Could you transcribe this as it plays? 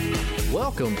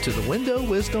Welcome to the Window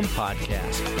Wisdom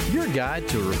Podcast, your guide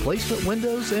to replacement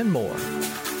windows and more.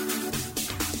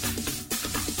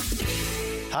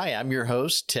 Hi, I'm your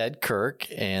host, Ted Kirk,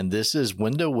 and this is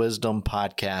Window Wisdom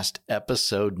Podcast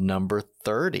episode number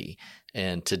 30.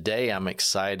 And today I'm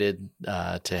excited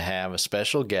to have a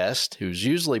special guest who's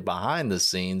usually behind the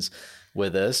scenes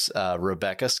with us,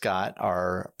 Rebecca Scott,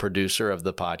 our producer of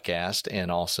the podcast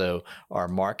and also our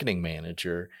marketing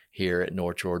manager here at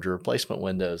North Georgia Replacement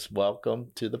Windows.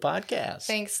 Welcome to the podcast.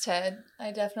 Thanks, Ted.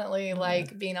 I definitely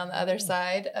like being on the other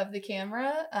side of the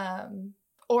camera.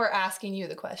 Or asking you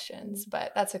the questions,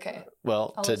 but that's okay.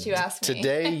 Well, I'll let you ask me.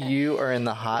 Today you are in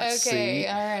the hot seat. Okay,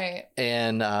 all right.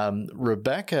 And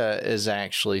Rebecca is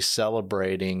actually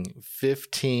celebrating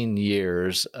 15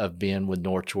 years of being with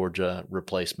North Georgia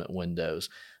Replacement Windows,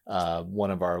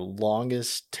 one of our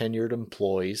longest tenured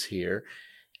employees here.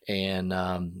 And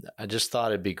I just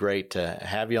thought it'd be great to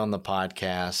have you on the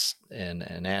podcast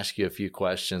and ask you a few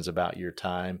questions about your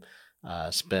time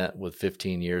spent with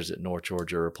 15 years at North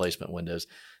Georgia Replacement Windows.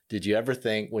 Did you ever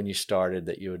think when you started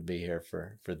that you would be here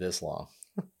for this long?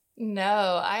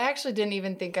 No, I actually didn't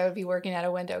even think I would be working at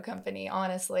a window company,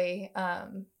 honestly.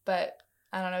 But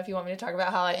I don't know if you want me to talk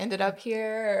about how I ended up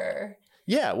here or...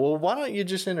 Yeah, well, why don't you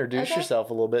just introduce yourself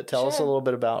a little bit? Tell us a little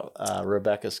bit about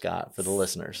Rebecca Scott for the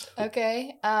listeners.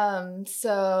 Okay.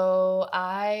 So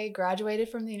I graduated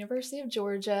from the University of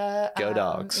Georgia. Go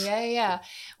Dogs. Yeah.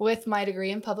 With my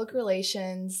degree in public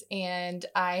relations. And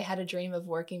I had a dream of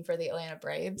working for the Atlanta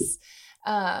Braves.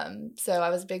 So I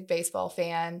was a big baseball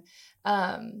fan.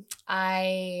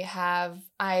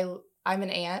 I'm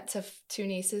an aunt to two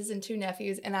nieces and two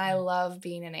nephews, and I love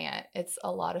being an aunt. It's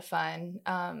a lot of fun.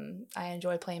 I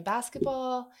enjoy playing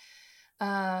basketball,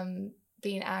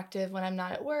 being active when I'm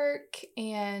not at work,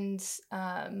 and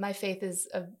my faith is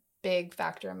a big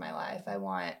factor in my life. I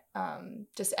want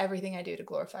just everything I do to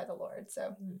glorify the Lord.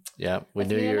 So yeah, we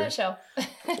knew you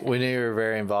were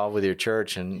very involved with your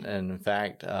church, and in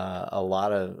fact, a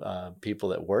lot of people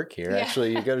that work here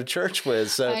actually you go to church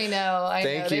with. So I know.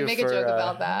 They make a joke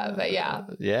about that, but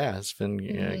yeah, it's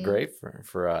been great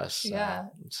for us. Yeah.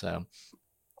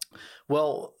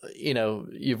 Well,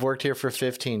 you've worked here for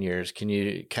 15 years. Can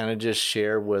you kind of just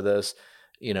share with us,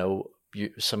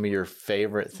 some of your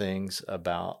favorite things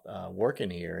about working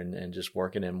here and just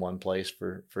working in one place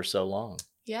for so long?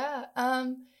 Yeah,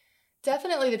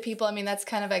 definitely the people. I mean, that's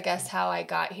kind of, I guess, how I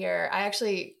got here. I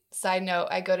actually, side note,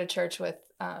 I go to church with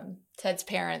Ted's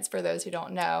parents, for those who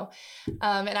don't know.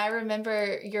 And I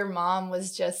remember your mom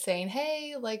was just saying,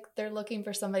 hey, like they're looking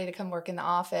for somebody to come work in the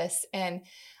office. And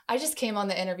I just came on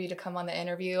the interview to come on the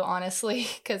interview, honestly,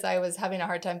 because I was having a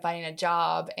hard time finding a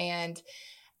job. And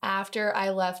after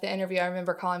I left the interview, I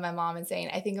remember calling my mom and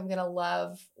saying, I think I'm going to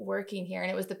love working here.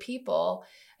 And it was the people.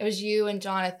 It was you and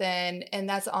Jonathan. And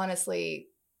that's honestly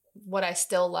what I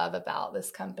still love about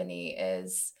this company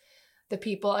is the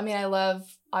people. I mean, I love,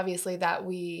 obviously, that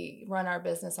we run our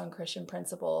business on Christian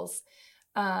principles.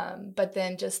 But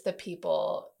then just the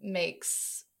people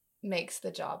makes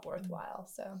the job worthwhile.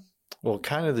 So. Well,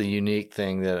 kind of the unique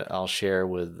thing that I'll share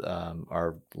with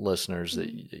our listeners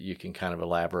that you can kind of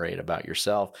elaborate about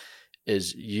yourself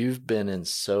is you've been in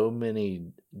so many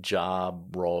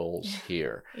job roles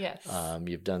here. Yes.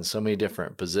 You've done so many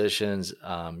different positions.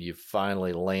 You've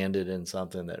finally landed in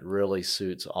something that really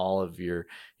suits all of your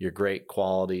great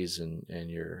qualities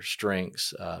and your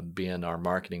strengths, being our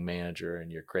marketing manager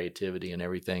and your creativity and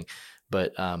everything.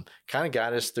 But kind of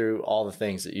guide us through all the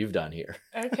things that you've done here.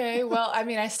 Okay. Well, I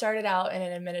mean, I started out in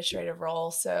an administrative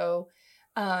role. So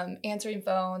answering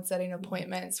phones, setting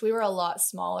appointments. We were a lot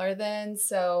smaller then.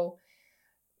 So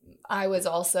I was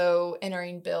also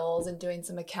entering bills and doing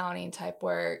some accounting type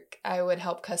work. I would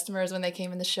help customers when they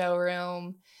came in the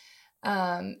showroom.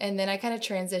 And then I kind of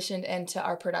transitioned into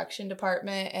our production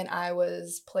department and I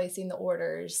was placing the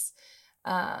orders.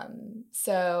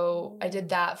 So I did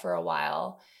that for a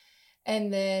while.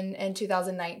 And then in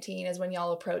 2019 is when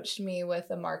y'all approached me with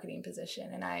a marketing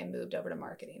position and I moved over to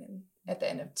marketing at the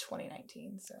end of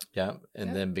 2019. So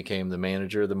then became the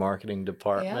manager of the marketing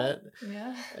department.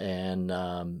 Yeah. And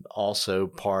also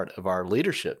part of our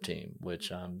leadership team,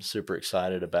 which I'm super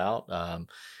excited about.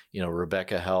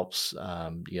 Rebecca helps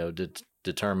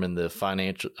determine the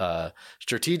financial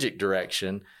strategic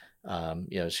direction.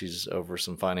 She's over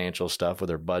some financial stuff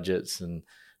with her budgets and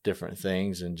different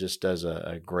things and just does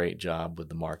a great job with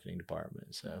the marketing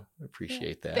department. So I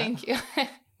appreciate that. Thank you.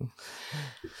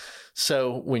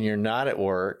 So when you're not at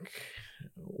work,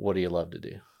 what do you love to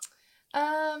do?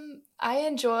 I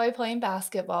enjoy playing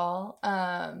basketball.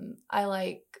 I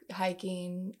like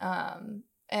hiking.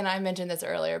 and I mentioned this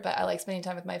earlier, but I like spending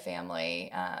time with my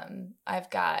family. I've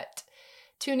got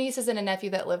 2 nieces and a nephew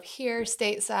that live here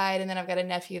stateside, and then I've got a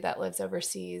nephew that lives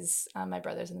overseas. My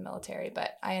brother's in the military,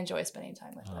 but I enjoy spending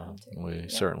time with them too. We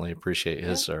certainly appreciate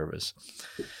his service.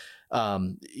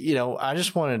 I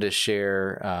just wanted to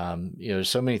share,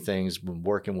 so many things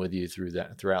working with you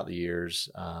throughout the years.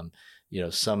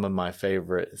 Some of my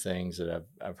favorite things that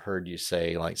I've heard you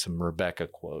say, like some Rebecca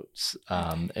quotes.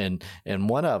 And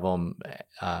one of them,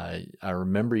 I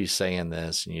remember you saying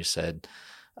this, and you said,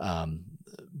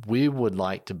 we would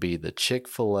like to be the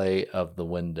Chick-fil-A of the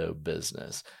window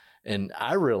business. And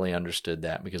I really understood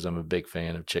that because I'm a big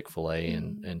fan of Chick-fil-A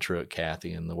and Truett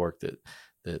Cathy and the work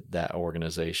that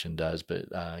organization does.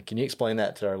 But can you explain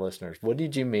that to our listeners? What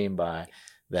did you mean by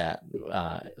that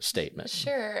statement?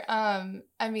 Sure.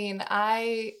 I mean,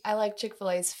 I like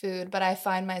Chick-fil-A's food, but I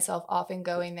find myself often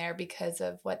going there because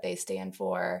of what they stand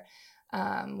for,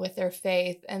 with their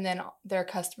faith, and then their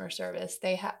customer service.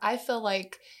 I feel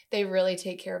like they really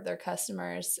take care of their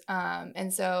customers.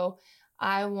 And so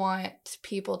I want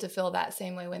people to feel that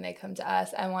same way when they come to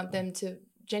us. I want them to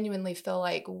genuinely feel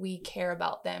like we care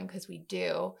about them, because we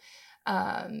do.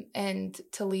 And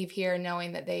to leave here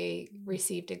knowing that they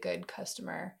received a good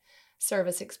customer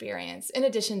service experience, in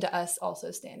addition to us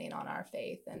also standing on our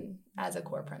faith and as a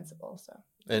core principle. So.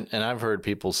 And I've heard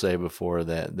people say before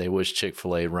that they wish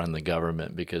Chick-fil-A run the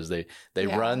government, because they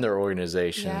run their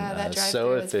organization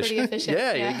so efficient.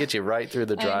 It gets you right through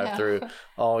the drive-through,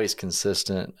 always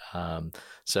consistent.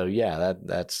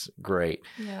 That's great.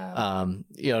 Yeah.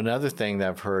 Another thing that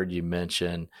I've heard you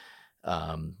mention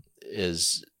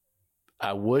is,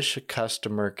 I wish a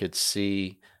customer could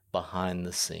see behind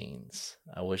the scenes.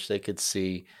 I wish they could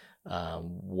see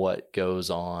what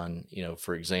goes on.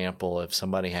 For example, if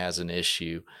somebody has an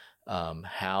issue,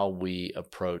 how we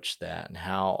approach that, and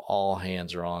how all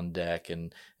hands are on deck,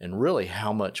 and really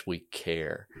how much we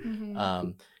care.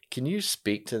 Mm-hmm. Can you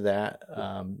speak to that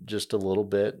just a little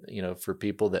bit, for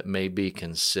people that may be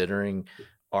considering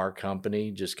our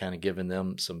company, just kind of giving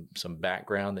them some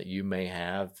background that you may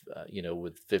have,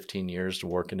 with 15 years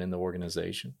working in the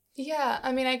organization? Yeah.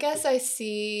 I mean, I guess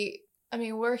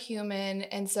we're human,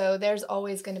 and so there's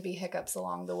always going to be hiccups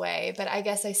along the way, but I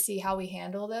guess I see how we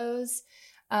handle those.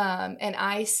 And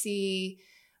I see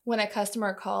when a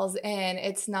customer calls in,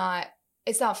 it's not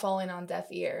falling on deaf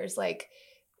ears. Like,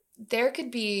 there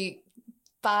could be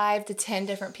 5 to 10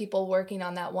 different people working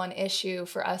on that one issue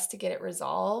for us to get it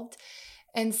resolved.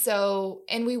 And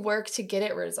we work to get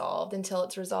it resolved until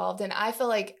it's resolved. And I feel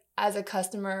like, as a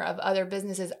customer of other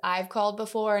businesses I've called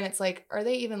before, and it's like, are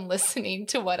they even listening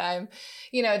to what I'm,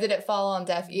 did it fall on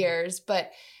deaf ears?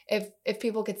 But if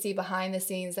people could see behind the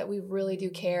scenes that we really do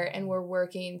care, and we're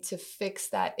working to fix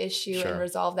that issue and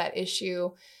resolve that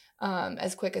issue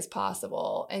as quick as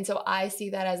possible. And so I see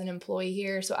that as an employee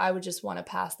here. So I would just want to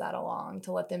pass that along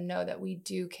to let them know that we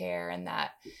do care, and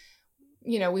that,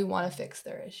 we want to fix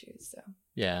their issues. So.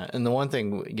 Yeah. And the one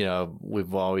thing,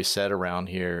 we've always said around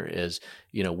here is,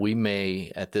 we may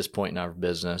at this point in our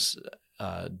business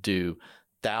do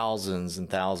thousands and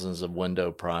thousands of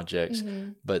window projects,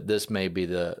 mm-hmm. but this may be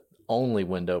the only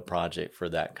window project for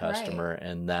that customer. Right.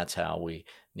 And that's how we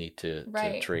need to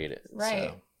treat it. Right.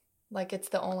 So. Like, it's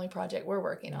the only project we're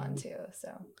working on too.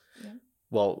 So, yeah.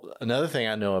 Well, another thing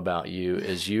I know about you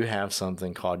is you have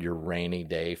something called your rainy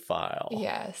day file.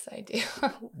 Yes, I do.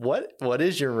 What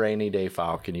is your rainy day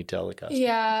file? Can you tell the customer?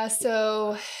 Yeah,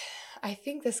 so I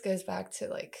think this goes back to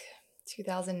like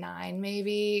 2009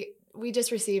 maybe. We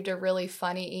just received a really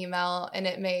funny email, and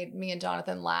it made me and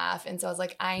Jonathan laugh. And so I was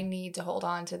like, I need to hold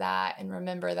on to that and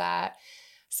remember that.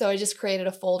 So I just created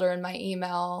a folder in my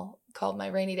email called my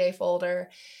rainy day folder.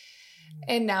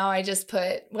 And now I just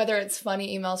put, whether it's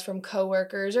funny emails from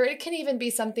coworkers, or it can even be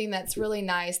something that's really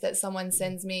nice that someone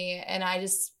sends me, and I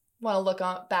just want to look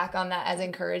back on that as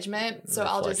encouragement. So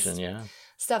I'll just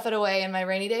stuff it away in my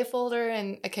rainy day folder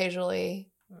and occasionally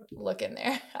look in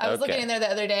there. I was looking in there the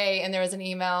other day, and there was an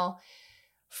email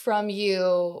from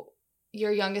you.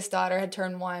 Your youngest daughter had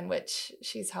turned 1, which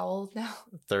she's how old now?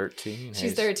 13.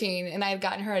 She's 13. And I had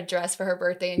gotten her a dress for her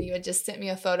birthday, and you had just sent me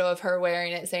a photo of her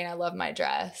wearing it saying, I love my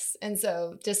dress. And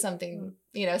so just something,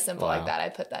 simple like that. I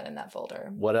put that in that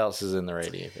folder. What else is in the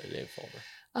radio day folder?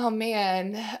 Oh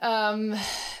man.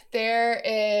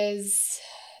 There's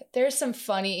some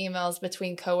funny emails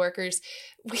between coworkers.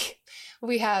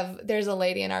 There's a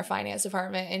lady in our finance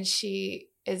department, and she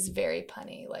is very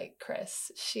punny, like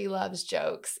Chris. She loves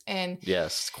jokes. And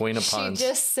yes, queen of puns. She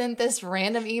just sent this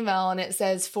random email, and it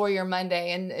says, for your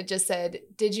Monday. And it just said,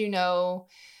 did you know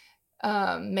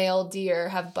male deer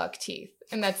have buck teeth?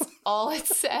 And that's all it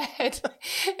said.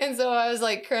 And so I was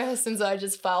like, Chris. And so I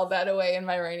just filed that away in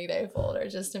my rainy day folder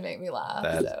just to make me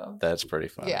laugh. That's pretty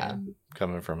funny. Yeah.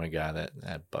 Coming from a guy that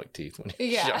had buck teeth when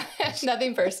he Yeah.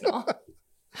 Nothing personal.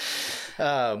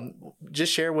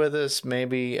 Just share with us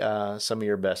maybe some of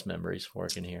your best memories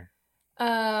working here.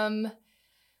 I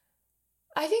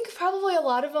think probably a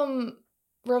lot of them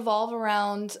revolve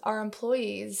around our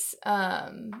employees.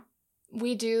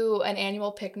 We do an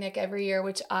annual picnic every year,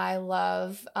 which I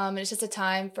love. It's just a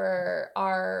time for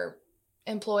our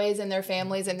employees and their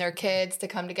families and their kids to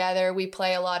come together. We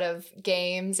play a lot of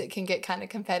games. It can get kind of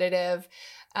competitive.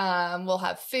 We'll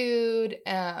have food.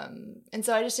 And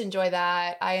so I just enjoy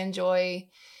that. I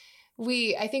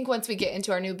think once we get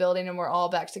into our new building and we're all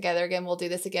back together again, we'll do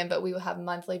this again, but we will have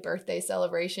monthly birthday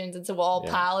celebrations. And so we'll all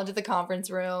pile into the conference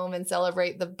room and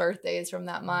celebrate the birthdays from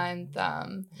that month.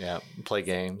 Play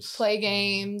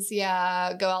games.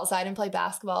 Yeah. Go outside and play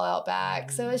basketball out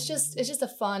back. So it's just a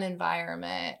fun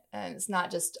environment, and it's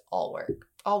not just all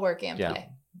work and play.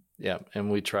 Yeah. And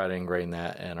we try to ingrain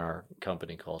that in our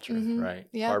company culture, right?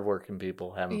 Yep. Hardworking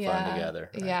people having fun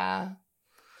together. Right? Yeah.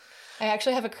 I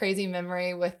actually have a crazy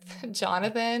memory with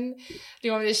Jonathan. Do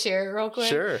you want me to share it real quick?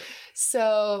 Sure.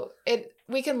 So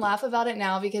we can laugh about it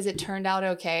now because it turned out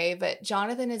okay. But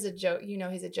Jonathan is a joke.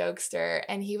 He's a jokester,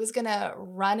 and he was gonna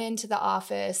run into the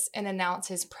office and announce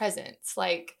his presence,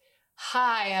 like,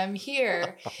 "Hi, I'm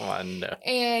here." Oh no!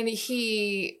 And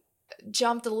he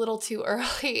jumped a little too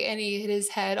early, and he hit his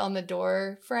head on the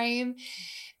door frame.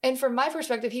 And from my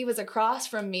perspective, he was across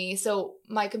from me. So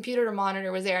my computer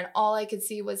monitor was there, and all I could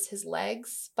see was his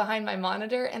legs behind my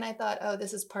monitor. And I thought, oh,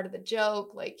 this is part of the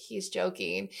joke. Like, he's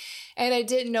joking. And I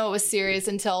didn't know it was serious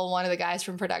until one of the guys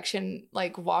from production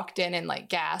walked in and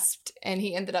gasped. And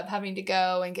he ended up having to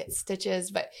go and get stitches.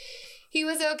 But he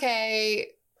was okay.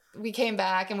 We came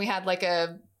back and we had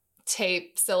a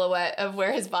tape silhouette of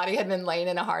where his body had been laying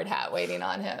in a hard hat waiting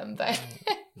on him. But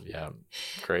yeah,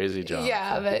 crazy job.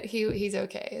 Yeah, but he's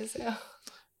okay. So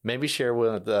maybe share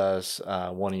with us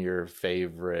one of your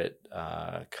favorite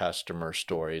customer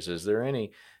stories. Is there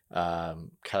any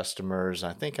customers?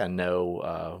 I think I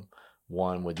know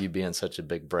one, with you being such a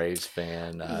big Braves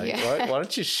fan. Why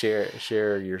don't you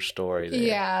share your story there?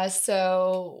 Yeah,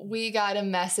 so we got a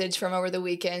message from over the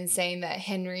weekend saying that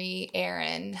Henry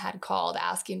Aaron had called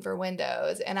asking for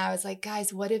windows. And I was like,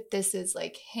 guys, what if this is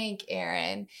Hank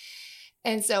Aaron?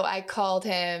 And so I called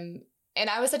him, and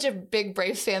I was such a big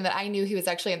Braves fan that I knew he was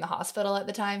actually in the hospital at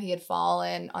the time. He had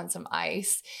fallen on some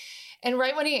ice. And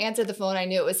right when he answered the phone, I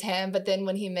knew it was him. But then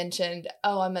when he mentioned,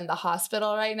 oh, I'm in the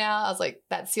hospital right now, I was like,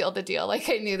 that sealed the deal. I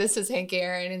knew this was Hank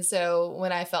Aaron. And so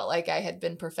when I felt like I had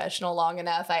been professional long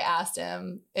enough, I asked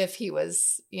him if he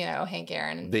was, Hank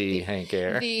Aaron. The Hank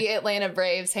Aaron. The Atlanta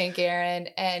Braves Hank Aaron.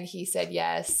 And he said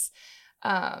yes.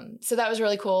 So that was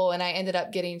really cool. And I ended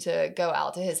up getting to go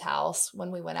out to his house when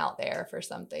we went out there for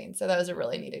something. So that was a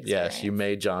really neat experience. Yes, you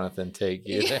made Jonathan take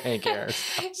you to Hank Aaron's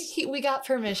house. We got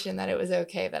permission that it was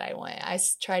okay that I went. I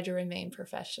tried to remain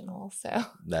professional. So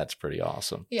that's pretty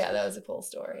awesome. Yeah, that was a cool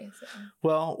story. So.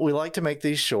 Well, we like to make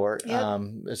these short. Yep.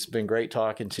 It's been great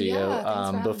talking to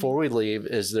you. Before we leave,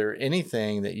 is there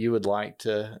anything that you would like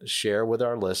to share with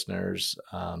our listeners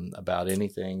about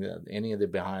anything, any of the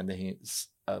behind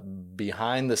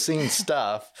the scenes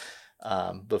stuff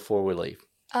before we leave?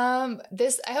 I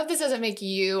hope this doesn't make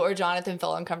you or Jonathan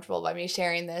feel uncomfortable by me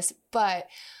sharing this, but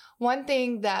one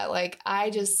thing that I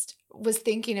just was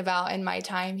thinking about in my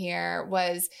time here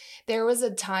was there was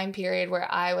a time period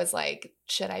where I was like,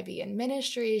 should I be in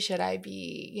ministry? Should I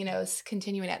be,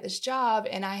 continuing at this job?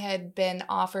 And I had been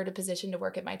offered a position to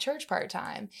work at my church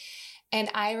part-time. And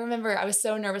I remember I was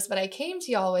so nervous, but I came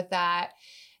to y'all with that.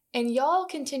 And y'all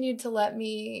continued to let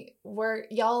me work.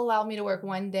 Y'all allowed me to work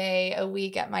one day a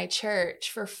week at my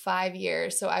church for 5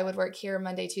 years. So I would work here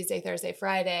Monday, Tuesday, Thursday,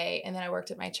 Friday. And then I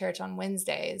worked at my church on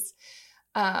Wednesdays.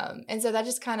 And so that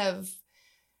just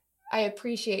I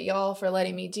appreciate y'all for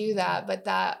letting me do that. But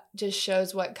that just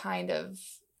shows what kind of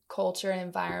culture and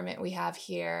environment we have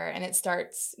here. And it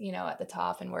starts, at the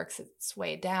top and works its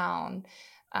way down.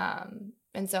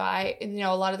 And so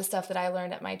a lot of the stuff that I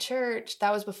learned at my church,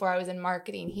 that was before I was in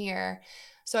marketing here.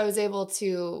 So I was able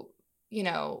to,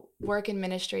 work in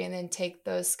ministry and then take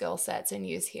those skill sets and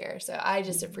use here. So I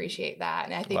just appreciate that.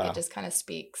 And I think it just kind of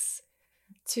speaks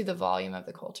to the volume of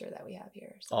the culture that we have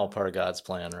here. So. All part of God's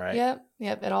plan, right? Yep.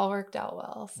 It all worked out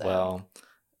well. So. Well,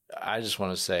 I just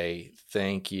want to say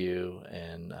thank you.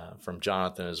 And from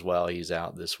Jonathan as well, he's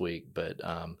out this week, but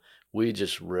we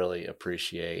just really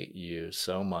appreciate you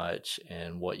so much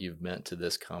and what you've meant to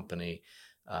this company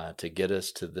to get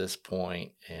us to this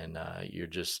point. And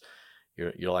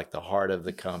you're like the heart of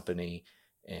the company,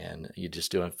 and you're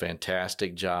just doing a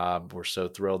fantastic job. We're so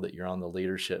thrilled that you're on the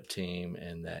leadership team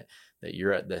and that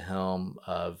you're at the helm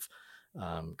of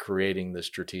creating the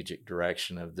strategic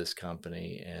direction of this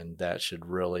company. And that should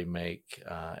really make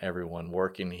everyone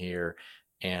working here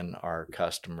and our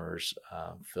customers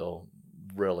feel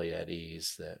really at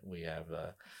ease that we have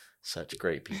such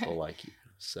great people like you.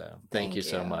 So thank you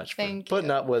so much for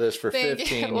putting up with us for 15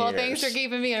 years. Well, thanks for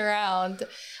keeping me around.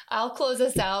 I'll close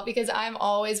us out because I'm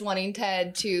always wanting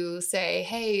Ted to say,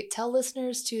 hey, tell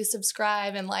listeners to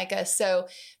subscribe and like us. So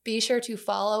be sure to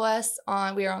follow us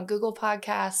we are on Google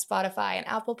Podcasts, Spotify, and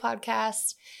Apple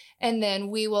Podcasts. And then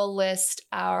we will list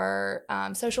our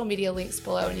social media links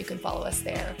below, and you can follow us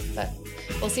there. But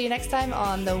we'll see you next time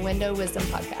on the Window Wisdom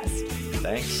Podcast.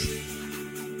 Thanks.